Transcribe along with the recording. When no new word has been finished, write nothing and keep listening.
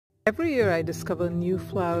Every year I discover new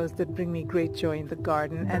flowers that bring me great joy in the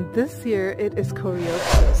garden, and this year it is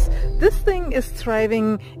COREOPSIS. This thing is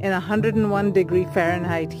thriving in 101-degree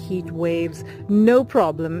Fahrenheit heat waves, no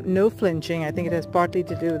problem, no flinching. I think it has partly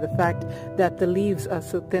to do with the fact that the leaves are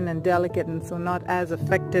so thin and delicate and so not as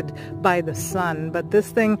affected by the sun. But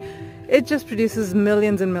this thing, it just produces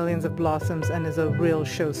millions and millions of blossoms and is a real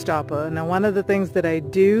showstopper. Now, one of the things that I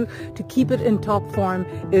do to keep it in top form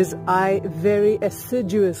is I very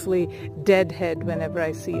assiduously deadhead whenever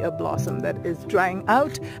I see a blossom that is drying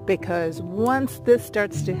out, because once this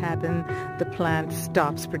starts to happen, the plant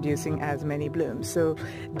stops producing as many blooms. So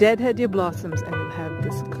deadhead your blossoms and you'll have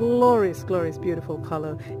this glorious, glorious, beautiful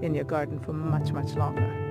color in your garden for much, much longer.